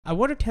I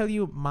want to tell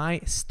you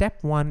my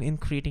step one in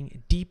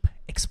creating deep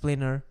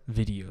explainer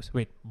videos.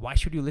 Wait, why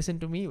should you listen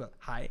to me? Well,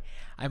 hi,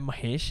 I'm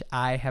Mahesh.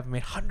 I have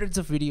made hundreds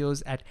of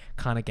videos at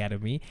Khan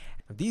Academy.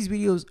 These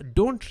videos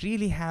don't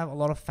really have a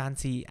lot of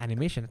fancy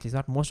animation, at least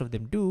not most of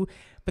them do,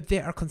 but they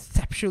are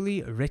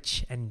conceptually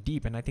rich and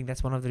deep. And I think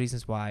that's one of the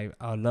reasons why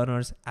our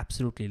learners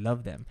absolutely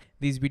love them.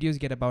 These videos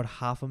get about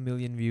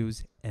 500,000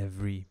 views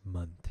every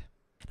month.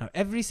 Now,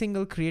 every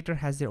single creator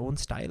has their own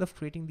style of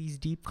creating these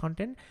deep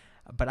content,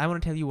 but I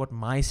want to tell you what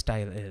my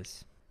style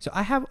is. So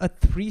I have a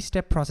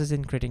 3-step process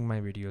in creating my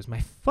videos. My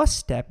first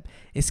step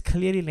is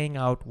clearly laying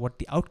out what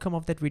the outcome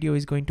of that video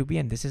is going to be,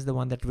 and this is the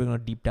one that we're going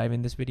to deep dive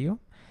in this video.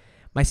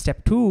 My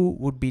step 2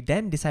 would be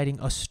then deciding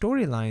a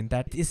storyline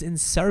that is in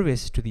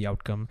service to the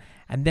outcome.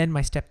 And then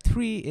my step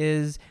 3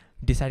 is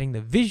deciding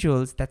the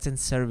visuals that's in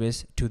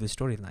service to the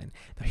storyline.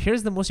 Now,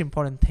 here's the most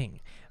important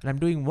thing. When I'm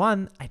doing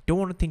one, I don't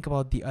want to think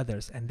about the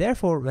others. And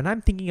therefore, when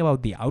I'm thinking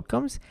about the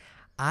outcomes,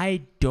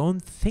 I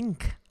don't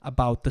think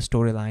about the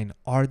storyline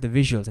or the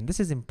visuals. And this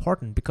is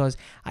important because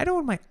I don't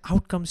want my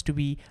outcomes to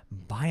be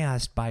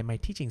biased by my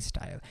teaching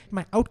style.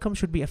 My outcomes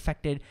should be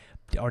affected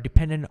or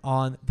dependent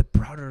on the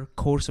broader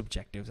course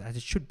objectives, as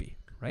it should be,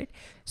 right?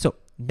 So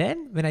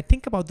then when I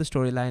think about the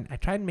storyline, I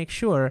try and make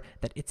sure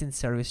that it's in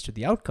service to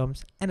the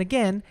outcomes. And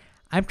again,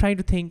 I'm trying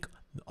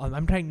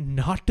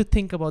not to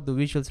think about the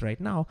visuals right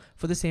now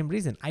for the same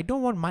reason. I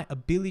don't want my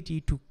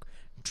ability to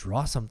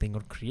draw something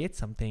or create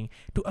something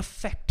to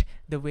affect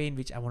the way in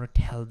which I want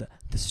to tell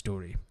the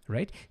story,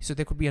 right? So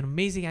there could be an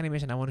amazing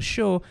animation I want to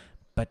show,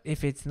 but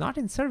if it's not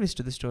in service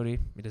to the story,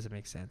 it doesn't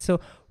make sense. So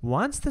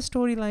once the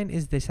storyline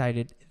is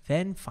decided,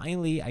 then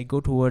finally I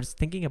go towards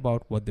thinking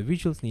about what the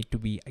visuals need to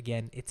be.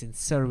 Again, it's in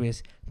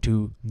service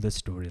to the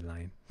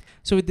storyline.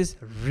 So with this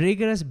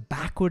rigorous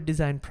backward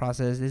design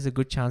process, there's a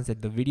good chance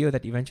that the video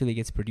that eventually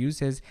gets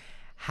produced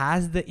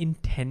has the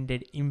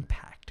intended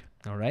impact,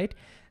 all right?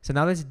 So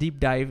now let's deep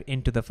dive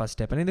into the first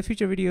step. And in the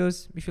future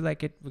videos, if you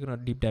like it, we're going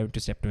to deep dive into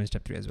step 2 and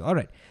step 3 as well. All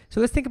right. So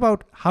let's think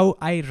about how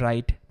I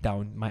write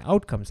down my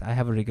outcomes. I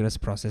have a rigorous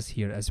process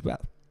here as well.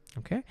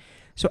 Okay.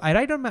 So I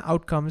write down my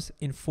outcomes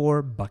in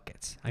 4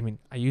 buckets.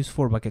 I use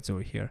 4 buckets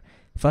over here.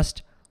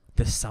 First,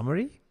 the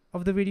summary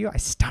of the video. I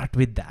start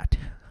with that.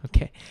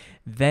 Okay.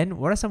 Then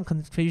what are some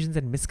confusions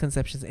and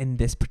misconceptions in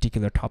this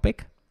particular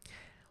topic?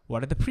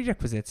 What are the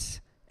prerequisites?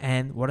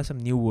 And what are some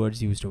new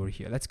words used over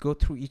here? Let's go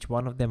through each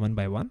one of them one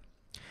by one.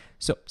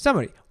 So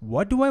summary,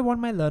 what do I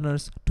want my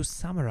learners to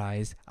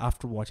summarize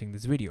after watching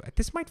this video?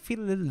 This might feel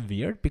a little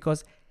weird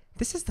because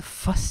this is the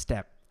first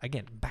step.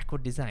 Again,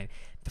 backward design.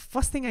 The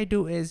first thing I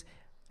do is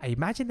I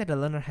imagine that a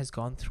learner has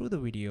gone through the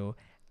video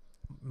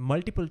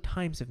multiple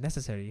times if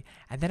necessary.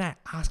 And then I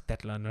ask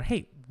that learner,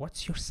 hey,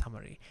 what's your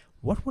summary?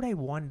 What would I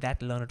want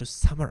that learner to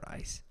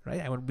summarize,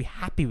 right? I want to be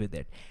happy with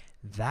it.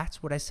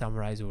 That's what I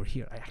summarize over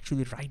here. I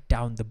actually write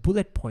down the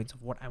bullet points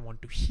of what I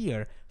want to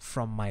hear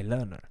from my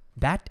learner.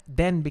 That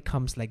then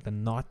becomes like the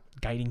North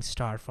guiding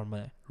star for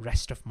the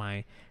rest of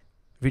my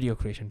video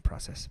creation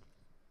process.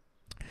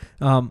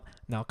 Now,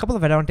 a couple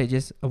of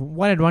advantages.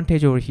 One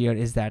advantage over here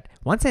is that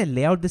once I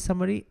lay out the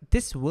summary,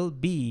 this will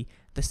be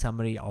the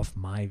summary of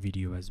my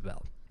video as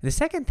well. The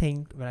second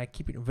thing, when I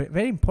keep it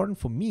very important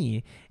for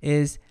me,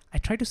 is I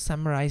try to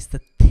summarize the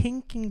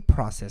thinking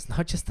process,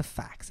 not just the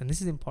facts. And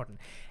this is important,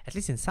 at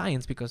least in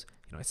science, because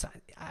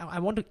I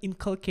want to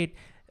inculcate,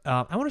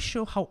 I want to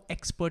show how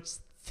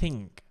experts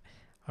think.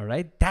 All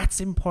right,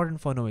 that's important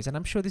for noise. And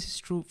I'm sure this is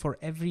true for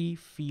every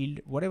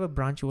field, whatever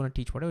branch you want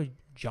to teach, whatever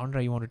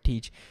genre you want to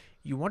teach.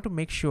 You want to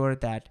make sure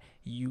that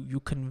you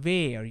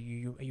convey or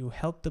you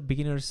help the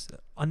beginners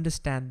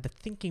understand the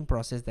thinking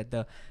process that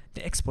the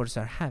experts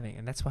are having,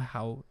 and that's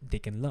how they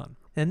can learn.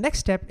 The next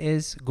step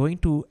is going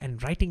to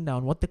and writing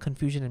down what the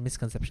confusion and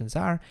misconceptions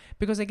are,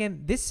 because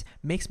again, this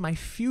makes my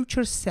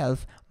future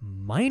self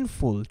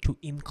mindful to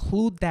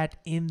include that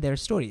in their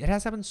story. It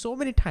has happened so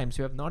many times.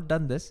 We have not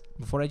done this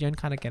before I joined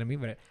Khan Academy,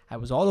 where I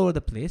was all over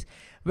the place,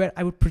 where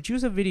I would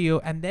produce a video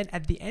and then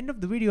at the end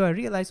of the video, I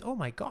realized, oh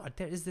my God,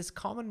 there is this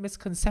common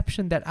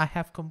misconception that I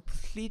have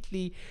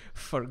completely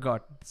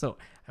forgot. So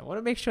I want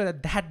to make sure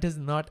that that does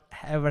not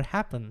ever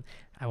happen.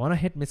 I want to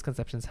hit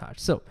misconceptions hard.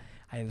 So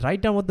I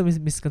write down what the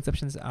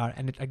misconceptions are,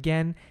 and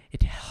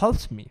it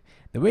helps me.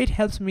 The way it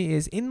helps me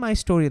is in my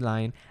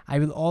storyline, I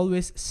will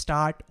always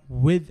start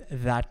with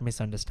that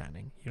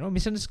misunderstanding.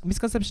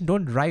 Misconceptions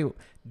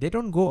they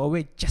don't go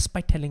away just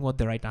by telling what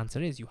the right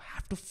answer is. You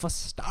have to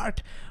first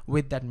start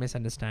with that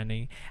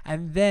misunderstanding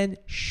and then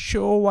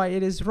show why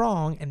it is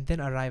wrong and then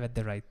arrive at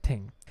the right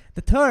thing.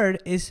 The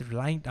third is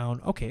writing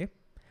down, okay,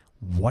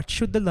 what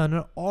should the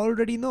learner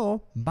already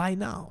know by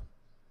now?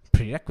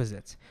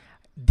 Prerequisites.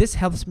 This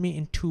helps me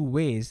in 2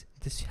 ways.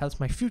 This helps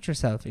my future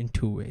self in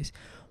 2 ways.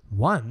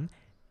 One,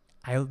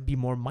 I'll be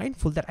more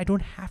mindful that I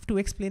don't have to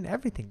explain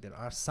everything. There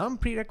are some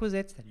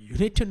prerequisites that you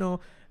need to know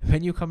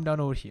when you come down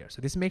over here.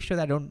 So this makes sure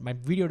that my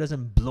video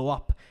doesn't blow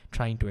up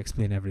trying to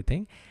explain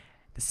everything.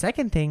 The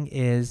second thing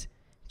is,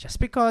 just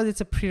because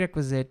it's a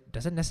prerequisite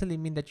doesn't necessarily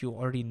mean that you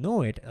already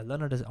know it. A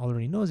learner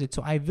already knows it.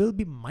 So I will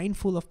be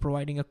mindful of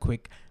providing a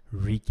quick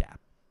recap.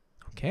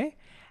 Okay.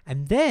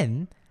 And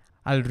then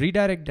I'll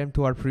redirect them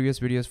to our previous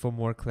videos for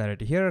more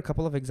clarity. Here are a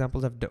couple of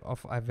examples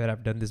of where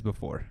I've done this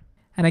before.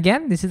 And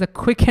again, this is a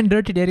quick and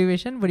dirty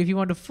derivation, but if you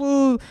want a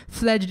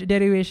full-fledged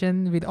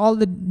derivation with all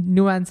the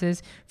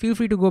nuances, feel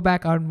free to go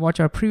back and watch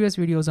our previous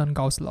videos on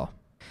Gauss law.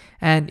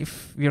 And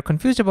if you're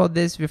confused about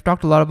this, we've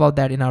talked a lot about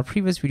that in our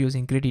previous videos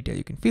in great detail.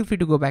 You can feel free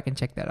to go back and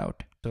check that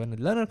out. So when the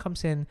learner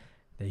comes in,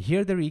 they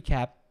hear the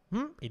recap,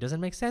 it doesn't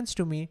make sense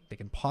to me, they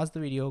can pause the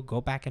video, go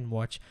back and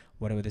watch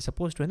whatever they're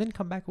supposed to, and then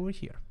come back over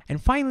here.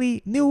 And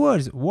finally, new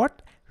words.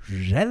 What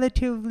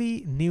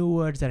relatively new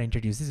words are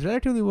introduced? This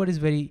relatively word is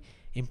very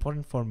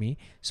important for me.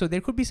 So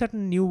there could be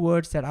certain new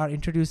words that are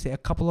introduced, say, a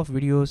couple of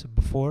videos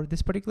before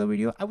this particular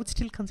video. I would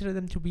still consider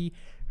them to be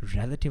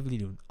relatively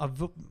new.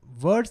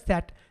 Words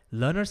that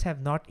learners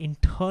have not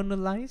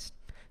internalized,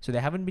 so they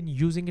haven't been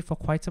using it for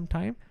quite some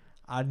time,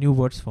 are new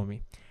words for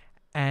me.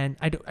 And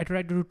I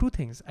try to do two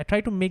things. I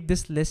try to make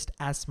this list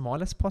as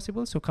small as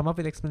possible, so come up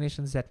with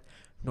explanations that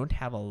don't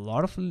have a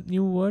lot of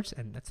new words,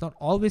 and that's not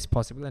always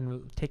possible. And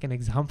we'll take an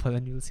example,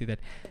 and you'll see that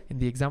in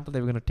the example that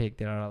we're going to take,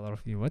 there are a lot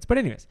of new words. But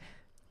anyways,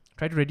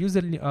 try to reduce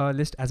the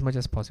list as much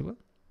as possible.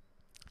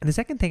 And the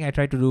second thing I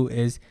try to do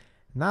is,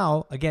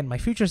 now, again, my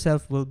future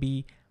self will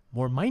be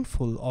more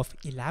mindful of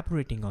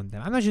elaborating on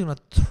them. I'm not just going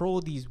to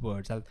throw these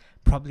words. I'll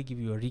probably give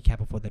you a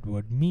recap of what that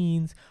word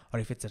means, or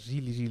if it's a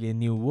really a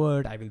new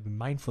word, I will be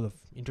mindful of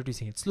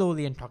introducing it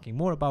slowly and talking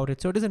more about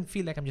it, so it doesn't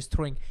feel like I'm just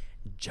throwing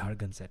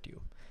jargons at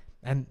you.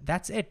 And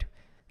that's it.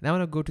 Now I'm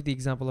going to go to the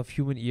example of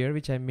human ear,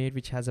 which I made,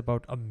 which has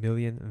about 1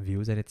 million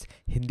views, and its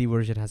Hindi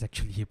version has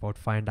actually about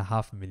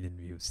 5.5 million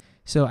views.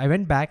 So I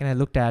went back and I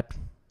looked at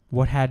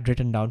what I had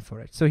written down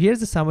for it. So here's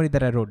the summary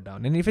that I wrote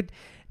down. And if it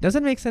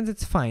doesn't make sense,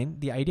 it's fine.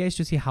 The idea is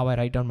to see how I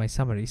write down my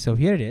summary. So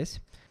here it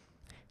is.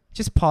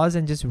 Just pause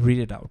and just read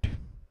it out.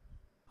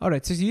 All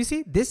right, so you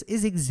see, this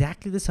is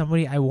exactly the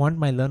summary I want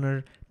my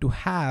learner to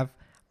have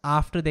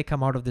after they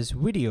come out of this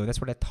video. That's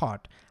what I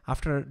thought.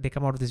 After they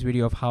come out of this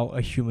video of how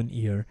a human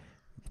ear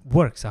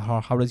works,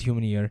 how does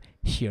human ear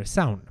hear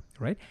sound,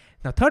 right?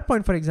 Now, third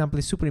point, for example,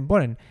 is super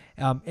important.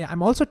 I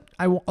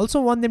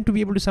also want them to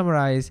be able to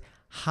summarize,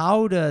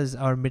 how does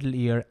our middle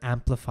ear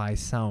amplify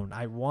sound?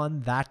 I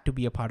want that to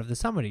be a part of the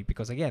summary,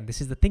 because again,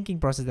 this is the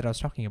thinking process that I was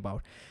talking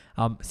about.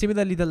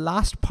 Similarly, the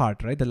last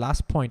part, right? The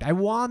last point, I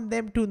want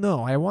them to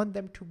know, I want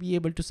them to be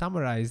able to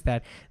summarize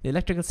that the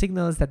electrical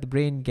signals that the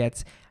brain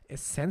gets is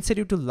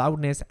sensitive to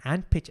loudness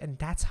and pitch, and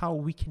that's how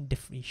we can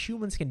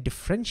humans can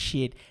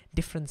differentiate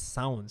different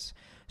sounds.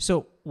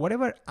 So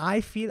whatever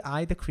I feel,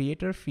 the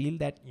creator feel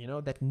that,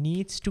 that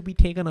needs to be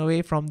taken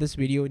away from this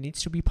video,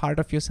 needs to be part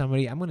of your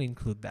summary, I'm going to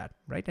include that,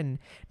 right? And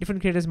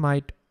different creators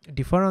might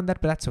differ on that,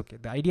 but that's okay.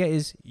 The idea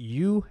is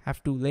you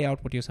have to lay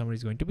out what your summary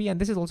is going to be. And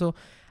this is also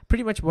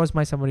pretty much was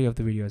my summary of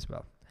the video as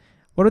well.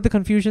 What are the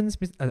confusions?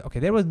 Okay,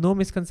 there was no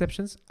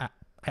misconceptions.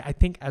 I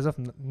think as of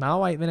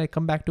now, when I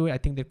come back to it, I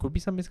think there could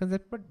be some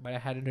misconceptions, but I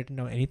hadn't written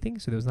down anything,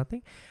 so there was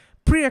nothing.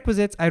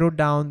 Prerequisites, I wrote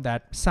down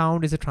that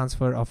sound is a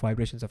transfer of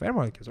vibrations of air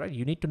molecules, right?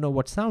 You need to know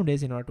what sound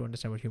is in order to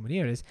understand what human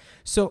ear is.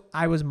 So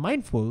I was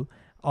mindful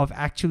of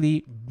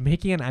actually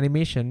making an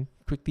animation,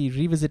 quickly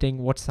revisiting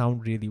what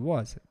sound really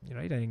was,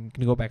 right? And you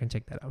can go back and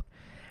check that out.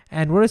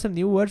 And what are some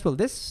new words? Well,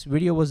 this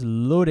video was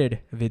loaded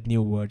with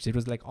new words. It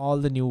was like all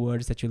the new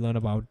words that you learn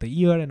about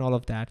the ear and all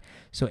of that.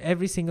 So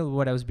every single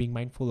word I was being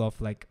mindful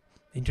of, like,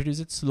 introduce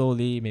it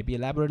slowly, maybe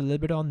elaborate a little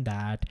bit on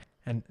that,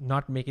 and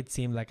not make it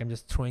seem like I'm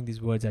just throwing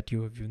these words at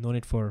you if you've known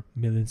it for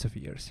millions of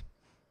years.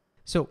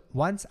 So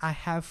once I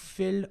have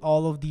filled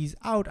all of these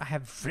out, I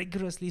have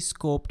rigorously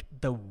scoped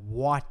the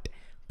what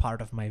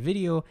part of my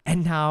video,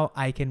 and now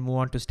I can move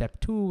on to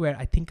step 2, where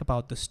I think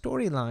about the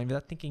storyline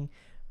without thinking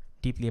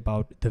deeply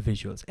about the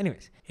visuals.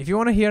 Anyways, if you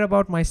want to hear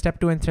about my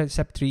step 2 and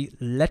step 3,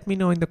 let me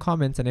know in the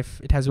comments, and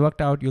if it has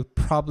worked out, you'll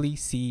probably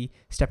see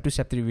step 2,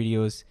 step 3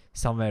 videos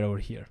somewhere over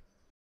here.